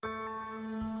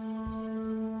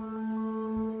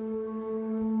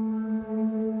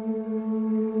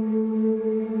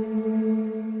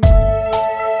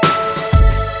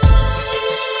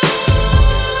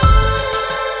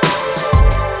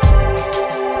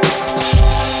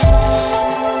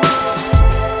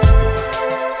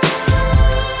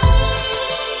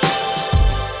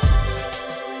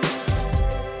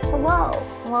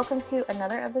welcome to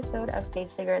another episode of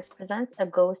Sage Cigarettes Presents A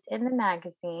Ghost in the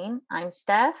Magazine. I'm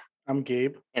Steph. I'm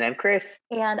Gabe. And I'm Chris.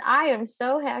 And I am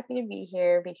so happy to be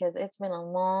here because it's been a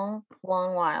long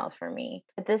while for me.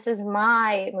 But this is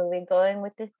my movie going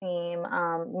with the theme,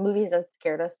 movies that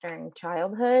scared us during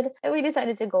childhood. And we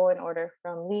decided to go in order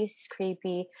from least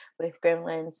creepy with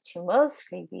Gremlins to most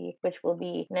creepy, which will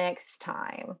be next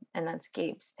time. And that's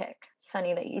Gabe's pick. It's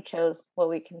funny that you chose what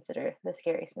we consider the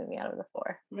scariest movie out of the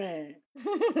four. Man.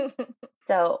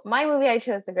 So my movie, I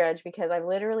chose The Grudge because I've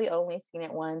literally only seen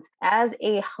it once. As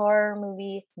a horror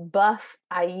movie buff,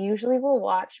 I usually will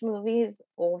watch movies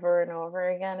over and over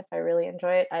again if I really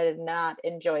enjoy it. I did not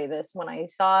enjoy this. When I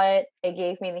saw it, it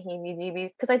gave me the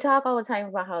heebie-jeebies because I talk all the time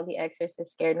about how The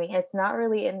Exorcist scared me. It's not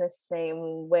really in the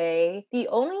same way. The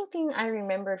only thing I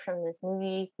remembered from this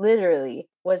movie, literally,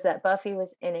 was that Buffy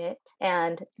was in it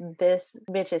and this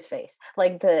bitch's face,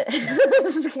 like the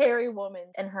scary woman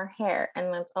and her hair,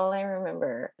 and that's all I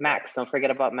remember. Max, don't forget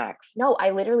about Max. No,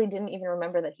 I literally didn't even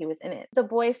remember that he was in it. The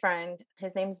boyfriend,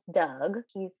 his name's Doug.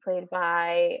 He's played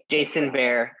by Jason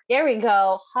Bear. There we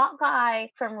go. Hot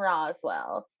guy from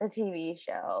Roswell, the TV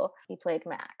show. He played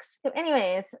Max. So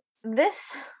anyways, this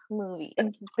movie,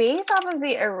 it's based off of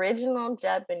the original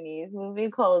Japanese movie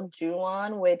called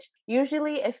Ju-on, which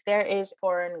usually if there is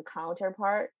foreign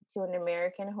counterpart to an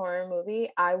American horror movie,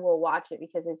 I will watch it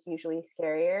because it's usually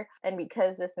scarier. And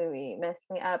because this movie messed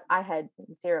me up, I had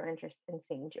zero interest in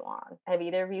seeing Ju-on. Have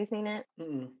either of you seen it?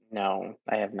 Mm-mm. No,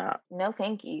 I have not. No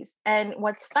thankies. And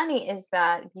what's funny is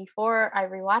that before I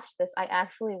rewatched this, I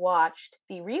actually watched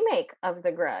the remake of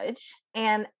The Grudge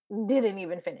and didn't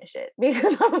even finish it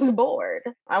because I was bored.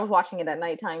 I was watching it at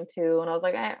nighttime too, and I was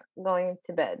like, going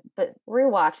to bed. But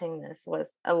rewatching this was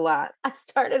a lot. I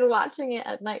started watching it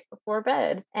at night before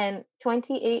bed, and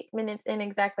 28 minutes in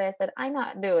exactly, I said, I'm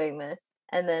not doing this.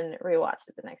 And then rewatched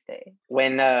it the next day.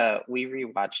 When we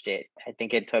rewatched it, I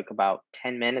think it took about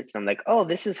 10 minutes. And I'm like, oh,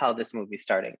 this is how this movie's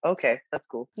starting. Okay, that's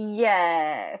cool.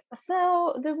 Yes.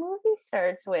 So the movie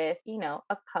starts with,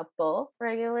 a couple,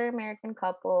 regular American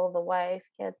couple. The wife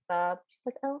gets up. She's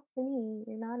like, oh, honey,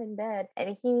 you're not in bed.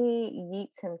 And he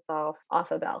yeets himself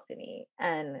off a balcony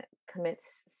and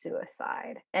commits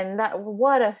suicide. And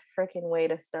what a freaking way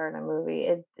to start a movie.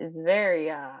 It is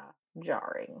very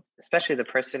jarring. Especially the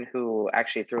person who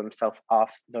actually threw himself off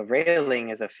the railing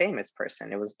is a famous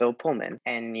person. It was Bill Pullman.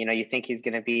 And, you think he's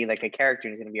going to be like a character,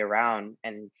 he's going to be around.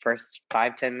 And first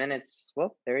 5-10 minutes,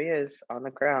 well, there he is on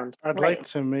the ground. I'd like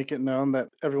to make it known that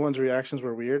everyone's reactions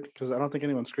were weird because I don't think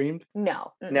anyone screamed.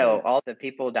 No. No, all the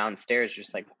people downstairs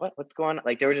just like, what's going on?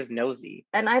 Like, they were just nosy.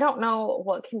 And I don't know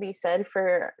what can be said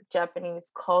for Japanese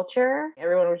culture.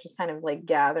 Everyone was just kind of like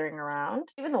gathering around,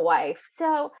 even the wife.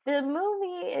 So the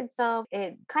movie itself,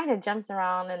 it kind of jumps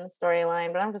around in the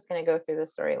storyline, but I'm just going to go through the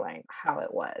storyline, how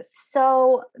it was.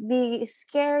 So the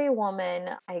scary woman,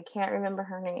 I can't remember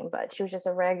her name, but she was just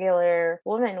a regular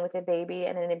woman with a baby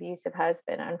and an abusive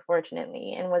husband,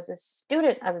 unfortunately, and was a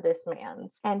student of this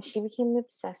man's. And she became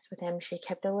obsessed with him. She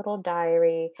kept a little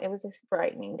diary. It was a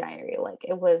frightening diary. Like,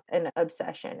 it was an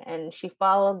obsession. And she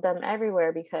followed them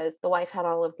everywhere because the wife had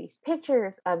all of these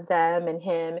pictures of them and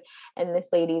him, and this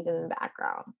lady's in the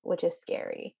background, which is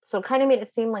scary. So kind of made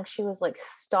it seem like she was like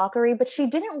stalkery, but she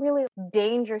didn't really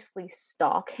dangerously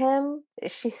stalk him.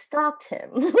 She stalked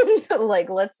him. Like,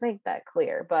 let's make that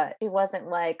clear. But it wasn't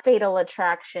like fatal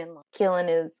attraction, like killing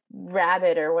his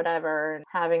rabbit or whatever and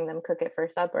having them cook it for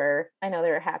supper. I know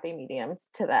there are happy mediums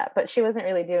to that, but she wasn't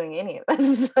really doing any of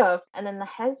that stuff. And then the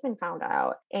husband found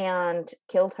out and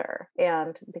killed her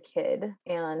and the kid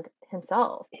and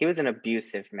himself. He was an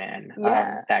abusive man.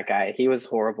 Yeah. That guy. He was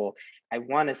horrible. I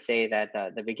want to say that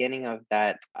the beginning of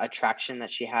that attraction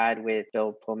that she had with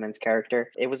Bill Pullman's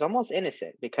character, it was almost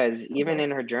innocent because even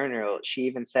in her journal, she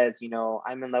even says,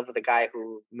 I'm in love with a guy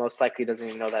who most likely doesn't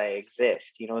even know that I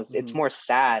exist. It's more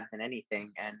sad than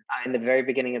anything. And in the very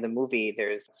beginning of the movie,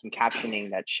 there's some captioning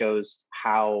that shows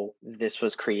how this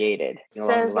was created.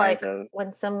 Along the lines of,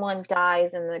 when someone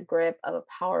dies in the grip of a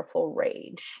powerful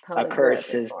rage, a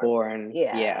curse is born.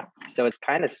 Yeah. So it's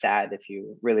kind of sad if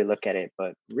you really look at it,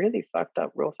 but really fucked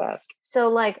up real fast. So,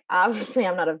 like, obviously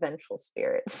I'm not a vengeful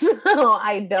spirit, so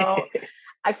I don't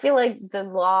I feel like the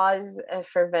laws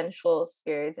for vengeful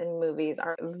spirits in movies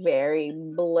are very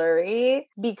blurry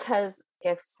because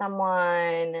if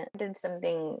someone did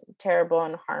something terrible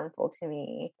and harmful to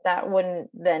me, that wouldn't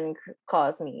then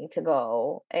cause me to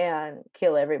go and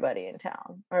kill everybody in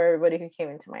town or everybody who came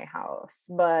into my house.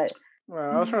 But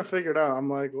Well, I was trying to figure it out. I'm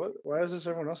like, what? Why is this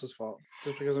everyone else's fault?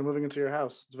 Just because they're moving into your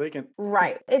house? It's vacant.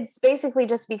 Right. It's basically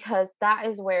just because that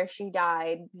is where she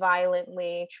died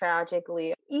violently,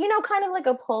 tragically. Kind of like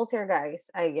a poltergeist,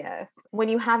 I guess. When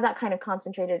you have that kind of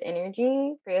concentrated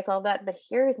energy, creates all that. But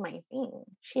here's my thing.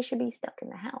 She should be stuck in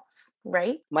the house,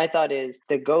 right? My thought is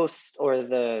the ghost or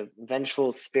the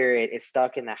vengeful spirit is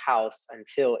stuck in the house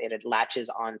until it latches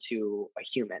onto a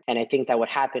human. And I think that what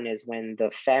happened is when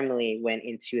the family went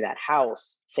into that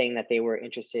house saying that they were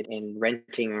interested in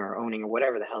renting or owning or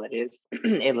whatever the hell it is,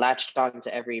 it latched on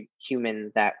to every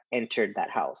human that entered that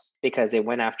house because it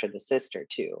went after the sister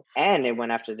too. And it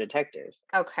went after the detective.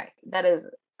 Okay, that is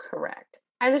correct.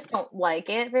 I just don't like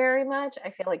it very much.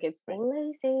 I feel like it's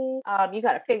lazy. You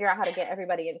got to figure out how to get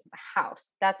everybody into the house.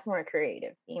 That's more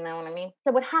creative. You know what I mean?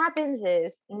 So what happens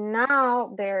is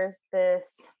now there's this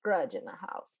grudge in the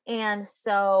house. And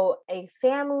so a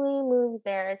family moves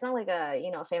there. It's not like a,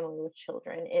 family with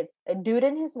children. It's a dude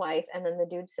and his wife, and then the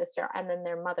dude's sister, and then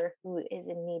their mother who is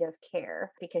in need of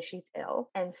care because she's ill.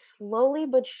 And slowly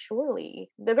but surely,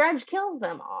 the grudge kills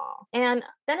them all. And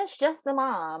then it's just the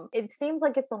mom. It seems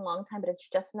like it's a long time, but it's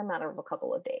just in a matter of a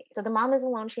couple of days. So the mom is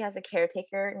alone. She has a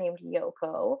caretaker named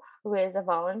Yoko, who is a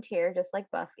volunteer, just like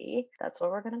Buffy. That's what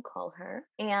we're going to call her.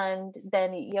 And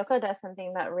then Yoko does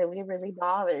something that really, really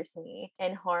bothers me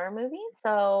in horror movies.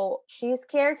 So she's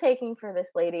caretaking for this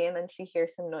lady, and then she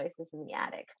hears some noises in the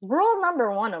attic. Rule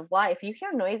number 1 of life, you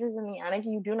hear noises in the attic,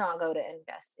 you do not go to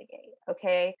investigate,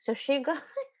 okay? So she goes...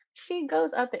 She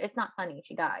goes up there. It's not funny.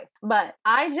 She dies. But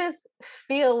I just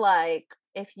feel like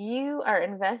if you are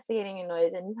investigating a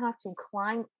noise and you have to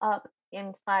climb up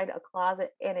inside a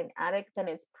closet in an attic, then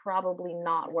it's probably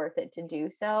not worth it to do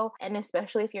so. And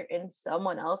especially if you're in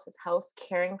someone else's house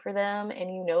caring for them and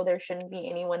there shouldn't be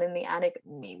anyone in the attic,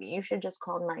 maybe you should just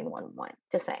call 911.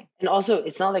 Just saying. And also,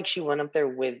 it's not like she went up there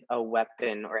with a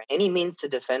weapon or any means to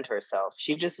defend herself.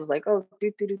 She just was like, oh,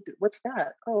 what's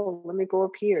that? Oh, let me go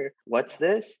up here. What's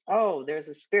this? Oh, there's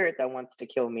a spirit that wants to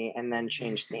kill me, and then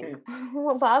change scene.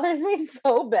 What bothers me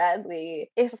so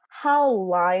badly is how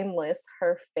lineless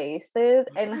her face is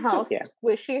and how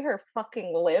squishy her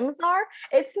fucking limbs are.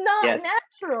 It's not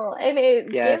natural, and it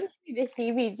gives me the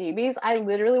heebie-jeebies. I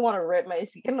literally want to rip my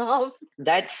skin off.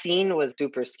 That scene was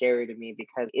super scary to me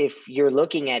because if you're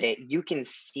looking at it, you can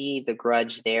see the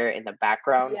grudge there in the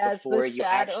background before you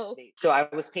actually. So I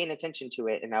was paying attention to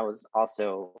it, and I was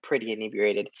also pretty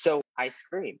inebriated. So I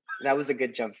screamed. That was a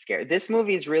good jump scare. This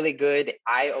movie is really good.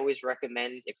 I always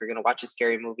recommend, if you're going to watch a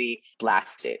scary movie,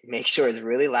 blast it. Make sure it's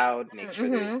really loud. Make sure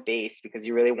there's bass, because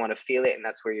you really want to feel it, and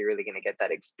that's where you're really going to get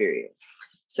that experience.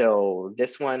 So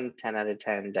this one, 10 out of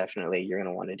 10, definitely you're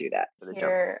going to want to do that for the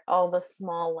jumps. All the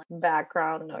small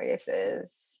background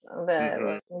noises that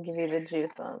will give you the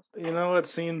goosebumps. You know what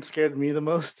scene scared me the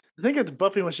most? I think it's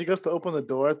Buffy when she goes to open the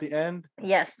door at the end.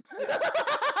 Yes.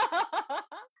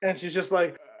 And she's just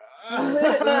like...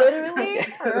 Literally,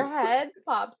 her head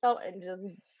pops out and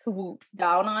just swoops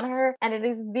down on her. And it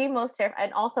is the most terrifying.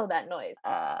 And also that noise.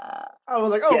 I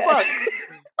was like, oh, fuck.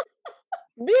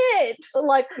 Bitch,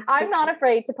 like, I'm not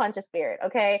afraid to punch a spirit,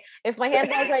 okay? If my hand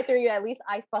goes right through you, at least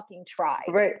I fucking try.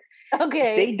 Right.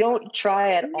 Okay. They don't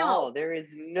try at all. There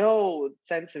is no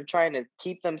sense of trying to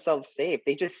keep themselves safe.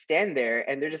 They just stand there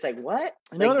and they're just like, what?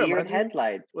 Like deer in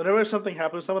headlights. Whenever something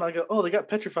happens to someone, I go, oh, they got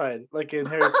petrified, like in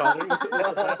Harry Potter.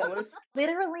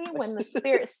 Literally, when the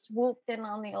spirit swooped in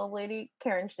on the old lady,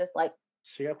 Karen's just like,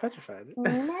 she got petrified.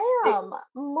 Ma'am,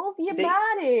 move your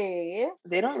body.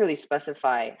 They don't really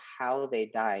specify how they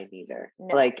died either.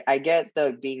 No. Like, I get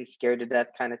the being scared to death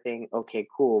kind of thing. Okay,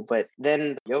 cool. But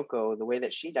then Yoko, the way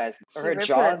that she dies, her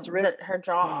jaw's ripped. Her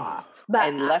jaw off.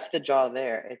 And left the jaw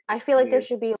there. I feel like there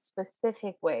should be a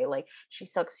specific way. Like, she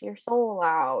sucks your soul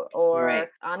out. Or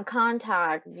on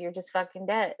contact, you're just fucking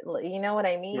dead. You know what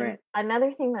I mean? Right.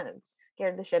 Another thing that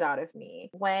scared the shit out of me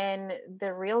when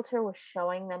the realtor was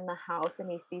showing them the house and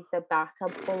he sees the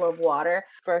bathtub full of water.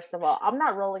 First of all, I'm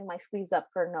not rolling my sleeves up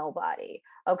for nobody.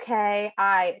 Okay.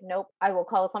 I will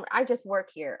call a plumber. I just work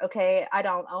here. Okay. I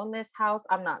don't own this house.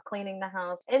 I'm not cleaning the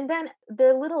house. And then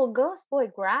the little ghost boy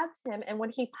grabs him, and when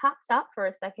he pops out for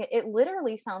a second, it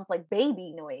literally sounds like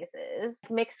baby noises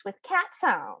mixed with cat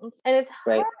sounds, and it's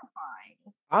horrifying.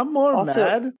 I'm more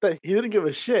mad that he didn't give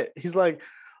a shit. He's like,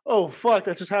 oh, fuck,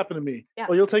 that just happened to me. Yeah.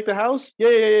 Oh, you'll take the house?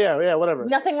 Yeah, whatever.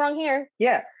 Nothing wrong here.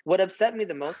 Yeah. What upset me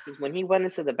the most is when he went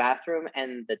into the bathroom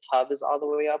and the tub is all the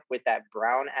way up with that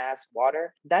brown ass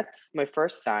water. That's my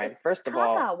first sign. It's First of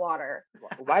all, caca water.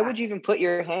 why would you even put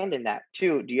your hand in that?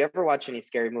 Two, do you ever watch any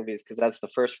scary movies? Because that's the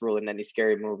first rule in any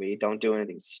scary movie. Don't do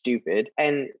anything stupid.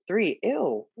 And three,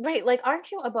 ew. Right, like,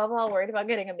 aren't you above all worried about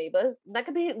getting amoebas? That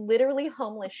could be literally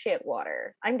homeless shit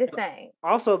water. I'm just saying.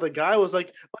 Also, the guy was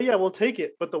like, "Oh yeah, we'll take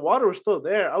it," but the water was still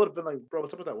there. I would have been like, "Bro,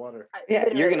 what's up with that water?" Yeah,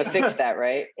 you're Literally. gonna fix that,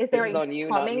 right? Is This there is a on you,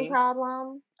 not plumbing me.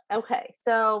 problem? Okay,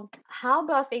 so how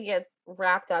Buffy gets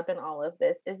wrapped up in all of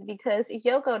this is because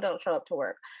Yoko don't show up to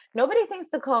work. Nobody thinks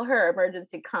to call her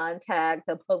emergency contact,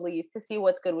 the police, to see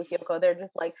what's good with Yoko. They're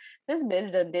just like, this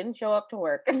bitch didn't show up to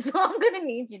work, and so I'm gonna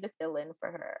need you to fill in for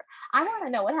her. I want to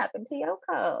know what happened to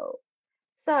Yoko.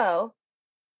 So,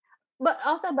 but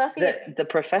also Buffy. The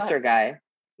professor guy.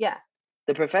 Yeah.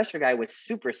 The professor guy was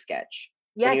super sketch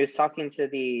when he was Yes. talking to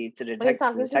the When he's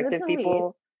talking to the detective police,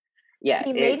 people. Yeah,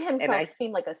 he made himself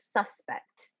seem like a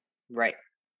suspect. Right.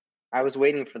 I was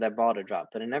waiting for that ball to drop,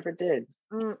 but it never did.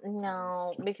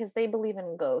 No, because they believe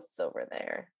in ghosts over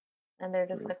there. And they're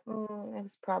just like, it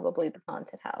was probably the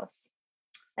haunted house.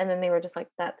 And then they were just like,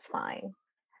 that's fine.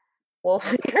 We'll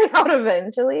figure it out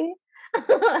eventually.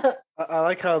 I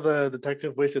like how the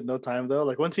detective wasted no time though.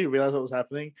 Like once he realized what was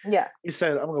happening, Yeah. he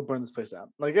said, "I'm gonna burn this place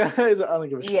down." Like I don't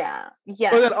give a shit. Yeah.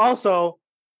 Yeah. But then also,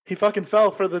 he fucking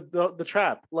fell for the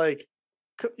trap. Like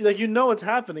you know what's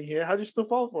happening here. How'd you still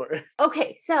fall for it?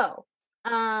 Okay, so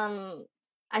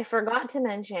I forgot to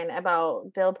mention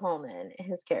about Bill Pullman,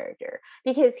 his character,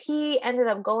 because he ended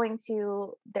up going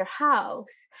to their house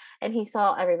and he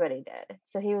saw everybody dead.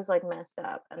 So he was like messed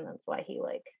up, and that's why he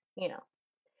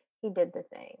he did the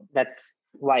thing. That's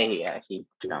why he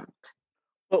jumped.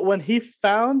 But when he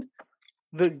found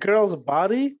the girl's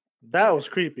body, that was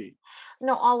creepy.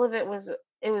 No, all of it was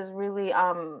really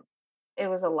it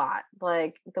was a lot.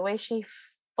 Like the way she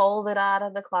folded out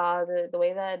of the closet, the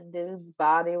way that dude's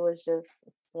body was just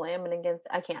slamming against,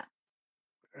 I can't.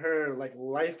 Her like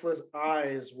lifeless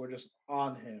eyes were just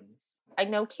on him. I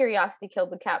know curiosity killed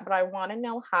the cat, but I want to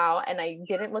know how, and I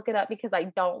didn't look it up because I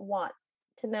don't want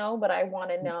to know, but I want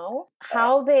to know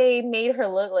how they made her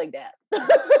look like that.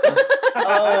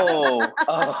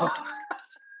 Oh.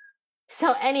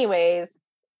 So anyways,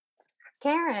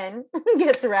 Karen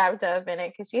gets wrapped up in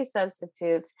it because she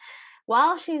substitutes.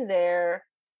 While she's there,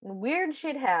 weird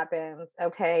shit happens.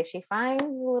 Okay, she finds the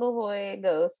little boy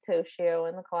ghost Toshio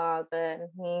in the closet, and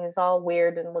he's all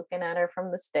weird and looking at her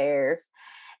from the stairs.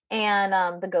 And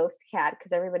the ghost cat,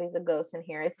 because everybody's a ghost in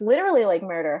here. It's literally like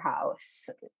Murder House.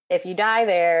 If you die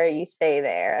there, you stay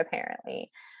there,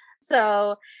 apparently.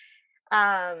 So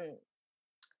the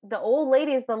old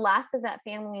lady is the last of that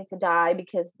family to die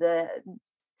because the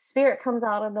spirit comes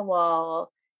out of the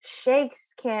wall,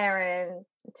 shakes Karen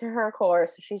to her core,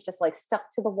 so she's just like stuck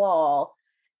to the wall,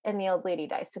 and the old lady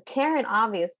dies. So Karen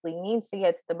obviously needs to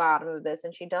get to the bottom of this,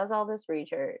 and she does all this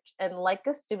research, and like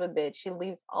a stupid bitch, she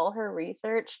leaves all her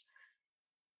research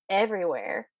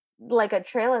everywhere, like a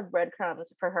trail of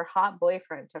breadcrumbs for her hot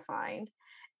boyfriend to find.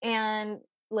 And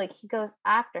like he goes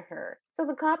after her. So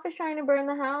the cop is trying to burn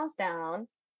the house down,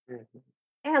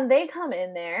 and they come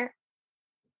in there.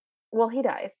 Well, he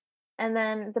dies. And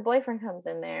then the boyfriend comes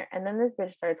in there, and then this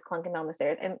bitch starts clunking down the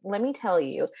stairs. And let me tell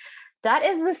you, that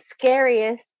is the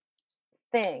scariest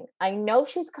thing. I know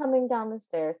she's coming down the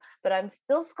stairs, but I'm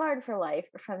still scarred for life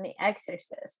from The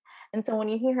Exorcist. And so when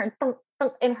you hear her thunk,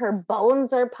 thunk, and her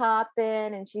bones are popping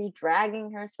and she's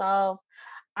dragging herself,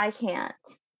 I can't.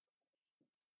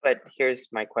 But here's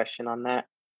my question on that.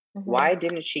 Why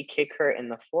didn't she kick her in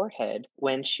the forehead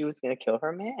when she was going to kill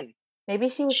her man? Maybe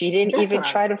she didn't even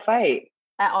try to fight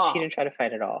at all. She didn't try to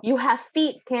fight at all. You have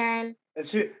feet, Karen. And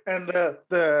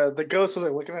the ghost was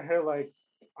like looking at her like,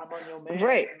 I'm on your man.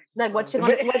 Right. Like what you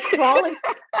gonna like crawling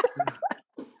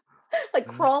like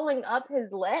crawling up his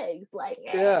legs, like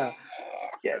yeah.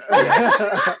 Yes.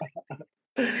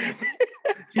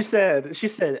 She said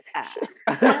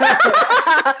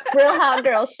real hot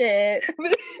girl shit.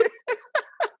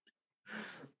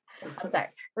 I'm sorry.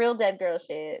 Real dead girl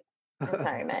shit. I'm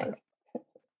sorry, Meg.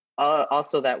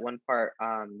 Also that one part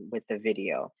with the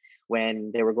video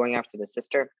when they were going after the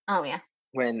sister. Oh yeah.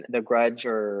 When the Grudge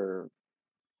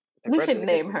we should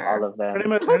name her. All of them.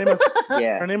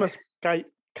 Her name is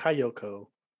Kayoko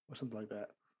or something like that.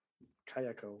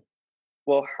 Kayako.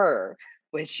 Well,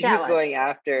 when she was going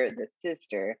after the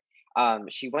sister,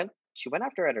 she went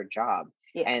after her at her job,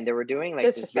 and they were doing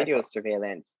like this video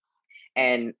surveillance.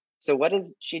 And so what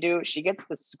does she do? She gets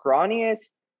the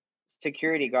scrawniest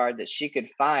security guard that she could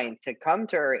find to come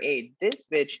to her aid. This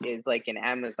bitch is like an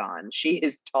Amazon. She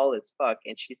is tall as fuck,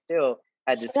 and she still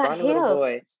had She this got scrawny little heels.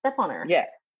 boy. Step on her. Yeah.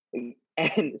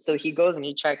 And so he goes and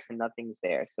he checks and nothing's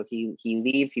there. So he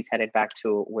leaves, he's headed back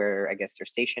to where I guess their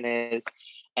station is.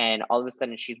 And all of a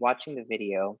sudden she's watching the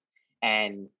video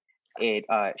and it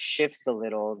shifts a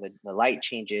little, the light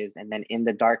changes, and then in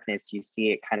the darkness you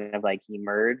see it kind of like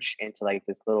emerge into like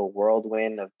this little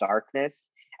whirlwind of darkness.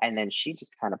 And then she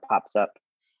just kind of pops up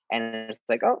and it's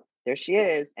like, oh, there she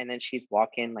is. And then she's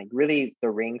walking like really the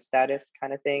Ring status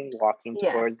kind of thing, walking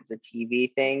Yes. towards the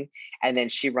TV thing. And then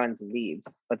she runs and leaves.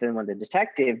 But then when the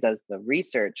detective does the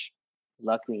research,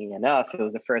 luckily enough, it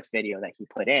was the first video that he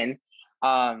put in.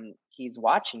 He's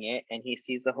watching it and he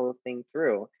sees the whole thing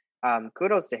through.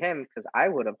 Kudos to him, because I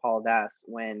would have hauled ass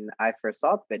when I first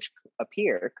saw the bitch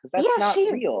appear, because that's not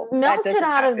she real. melted that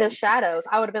out of the happen. shadows.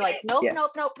 I would have been like, nope, Yes.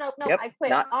 nope, nope, nope, nope. Yep. I quit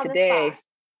Not on today. the spot.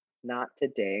 Not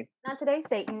today. Not today,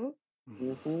 Satan.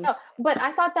 Mm-hmm. No, but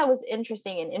I thought that was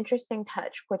interesting, an interesting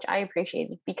touch, which I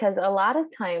appreciated, because a lot of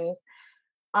times,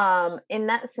 in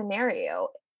that scenario,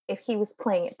 if he was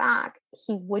playing it back,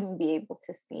 he wouldn't be able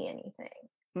to see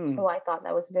anything. So I thought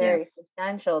that was very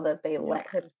substantial that they let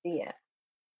him see it.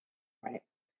 Right.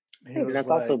 And that's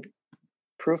also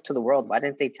proof to the world. Why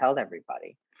didn't they tell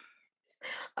everybody?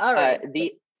 All right.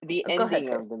 The ending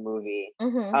of the movie.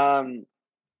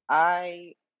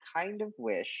 I kind of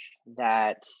wish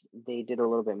that they did a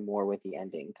little bit more with the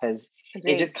ending, because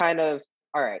it just kind of,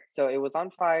 all right, so it was on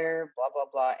fire, blah blah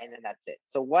blah, and then that's it.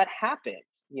 So what happened?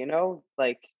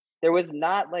 Like there wasn't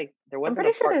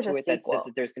a part to it that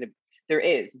says that there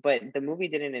is, but the movie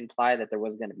didn't imply that there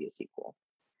was gonna be a sequel.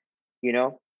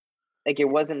 Like it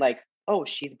wasn't like, oh,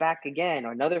 she's back again,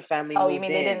 or another family moved in. Oh, you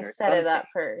mean they didn't set it up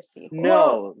for a sequel?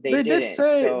 No, they did didn't.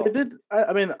 say they did.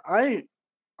 I mean, I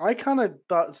kind of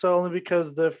thought so, only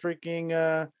because the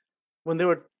freaking when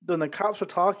the cops were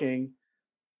talking,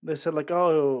 they said like,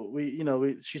 oh,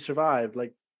 she survived,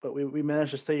 like, but we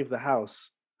managed to save the house.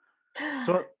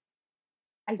 So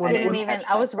I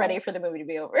was ready for the movie to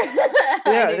be over.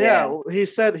 yeah. He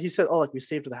said, oh, like, we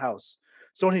saved the house.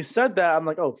 So when he said that, I'm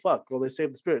like, oh fuck, well, they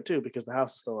saved the spirit too, because the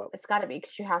house is still up. It's got to be,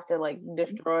 because you have to like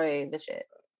destroy the shit.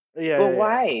 Yeah. But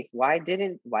why? Why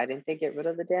didn't they get rid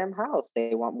of the damn house?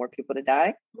 They want more people to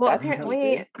die? Well,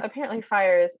 apparently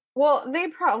fires. Well, they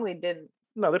probably didn't.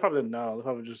 No, they probably didn't know. They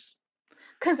probably just.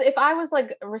 Because if I was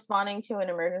like responding to an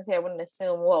emergency, I wouldn't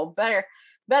assume, well, better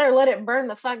let it burn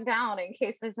the fuck down in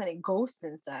case there's any ghosts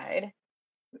inside.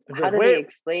 How do they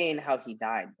explain how he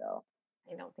died, though?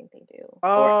 I don't think they do.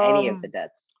 Or any of the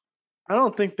deaths. I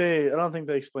don't think they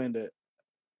explained it.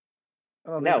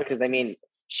 No, because I mean,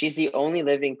 she's the only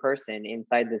living person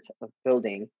inside this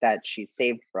building that she's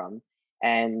saved from.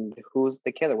 And who's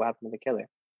the killer? What happened to the killer?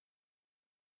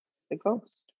 The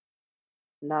ghost.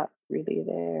 Not really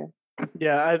there.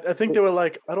 Yeah, I think they were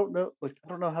like, I don't know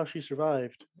how she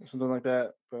survived, or something like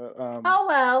that. But oh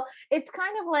well, it's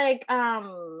kind of like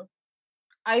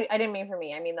I didn't mean for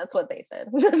me. I mean, that's what they said.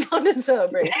 That sounded so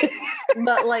abrasive.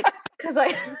 But like, because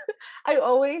I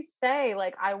always say,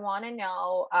 like, I want to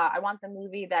know, I want the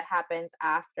movie that happens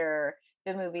after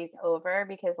the movie's over,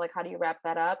 because like, how do you wrap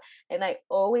that up? And I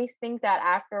always think that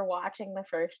after watching the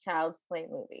first Child's Play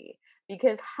movie,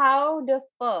 because how the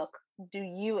fuck do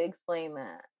you explain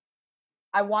that?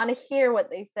 I want to hear what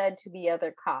they said to the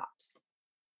other cops.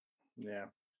 Yeah.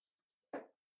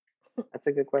 That's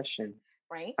a good question.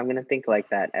 Right? I'm gonna think like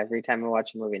that every time I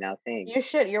watch a movie now. Thanks. You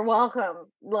should. You're welcome.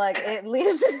 Like, it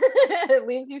leaves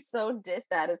you so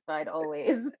dissatisfied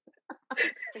always.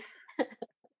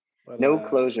 But, no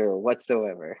closure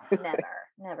whatsoever.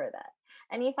 Never that.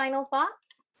 Any final thoughts?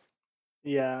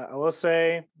 Yeah, I will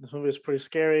say this movie is pretty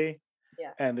scary.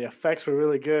 Yeah. And the effects were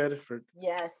really good for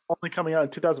only coming out in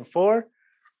 2004.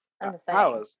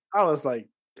 I was like,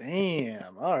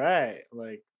 damn, all right,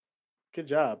 like, good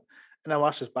job. And I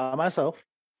watched this by myself.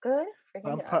 Good.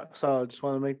 So I just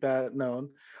want to make that known.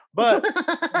 But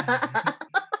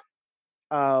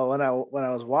when I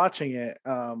was watching it,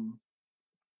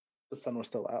 the sun was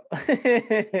still out.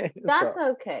 That's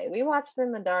okay. We watched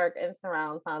in the dark in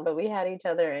surround sound, but we had each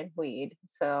other in weed,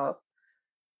 so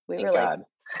we were like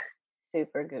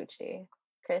super Gucci.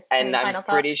 Chris, and I'm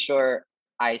pretty sure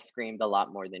I screamed a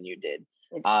lot more than you did.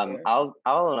 I'll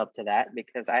own up to that,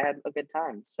 because I had a good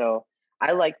time. So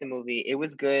I like the movie. It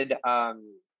was good.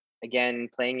 Again,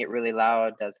 playing it really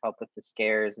loud does help with the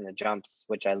scares and the jumps,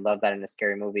 which I love that in a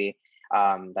scary movie.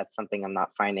 That's something I'm not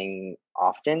finding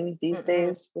often these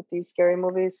days with these scary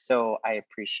movies. So I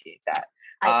appreciate that.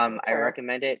 I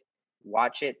recommend it.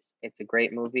 Watch it. It's a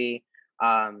great movie.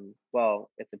 Well,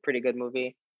 it's a pretty good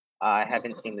movie. I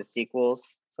haven't seen the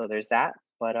sequels, so there's that.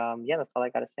 But yeah, that's all I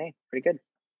gotta say. Pretty good.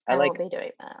 I won't be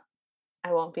doing that.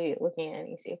 I won't be looking at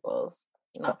any sequels.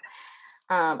 you know.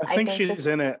 I I think think she's this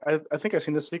in it. I think I've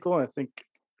seen the sequel, and I think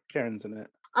Karen's in it.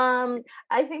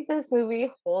 I think this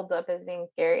movie holds up as being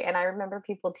scary. And I remember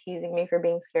people teasing me for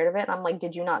being scared of it. And I'm like,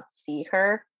 did you not see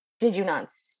her? Did you not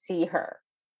see her?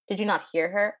 Did you not hear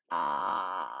her?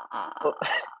 But,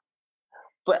 It's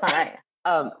but not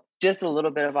right. just a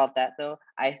little bit about that though.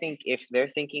 I think if they're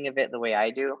thinking of it the way I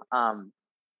do,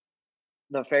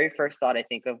 the very first thought I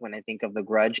think of when I think of The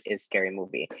Grudge is scary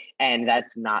movie, and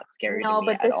that's not scary to No, me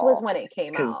but at this was all. when it It's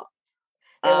came because out.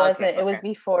 It okay, wasn't, it was okay,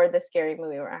 before the scary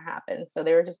movie where it happened. So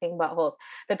they were just being buttholes.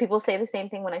 But people say the same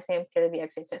thing when I say I'm scared of The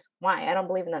Exorcist. Why? I don't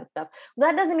believe in that stuff. Well,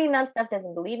 that doesn't mean that stuff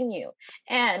doesn't believe in you.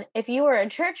 And if you were a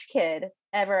church kid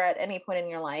ever at any point in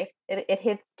your life, it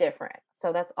hits different.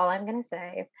 So that's all I'm gonna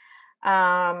say.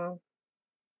 Um,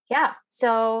 yeah.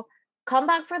 So come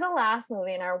back for the last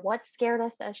movie in our What Scared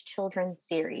Us as Children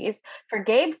series for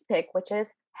Gabe's pick, which is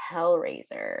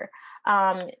Hellraiser.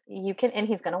 You can, and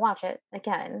he's gonna watch it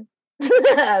again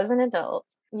as an adult.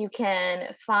 You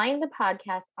can find the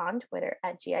podcast on Twitter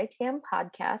at GITM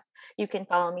Podcast. You can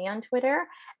follow me on Twitter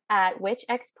at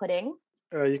WitchXPudding.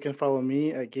 You can follow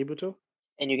me at Gabuto.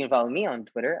 and you can follow me on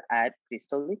Twitter at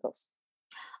Cristolicos.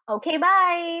 Okay,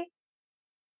 bye.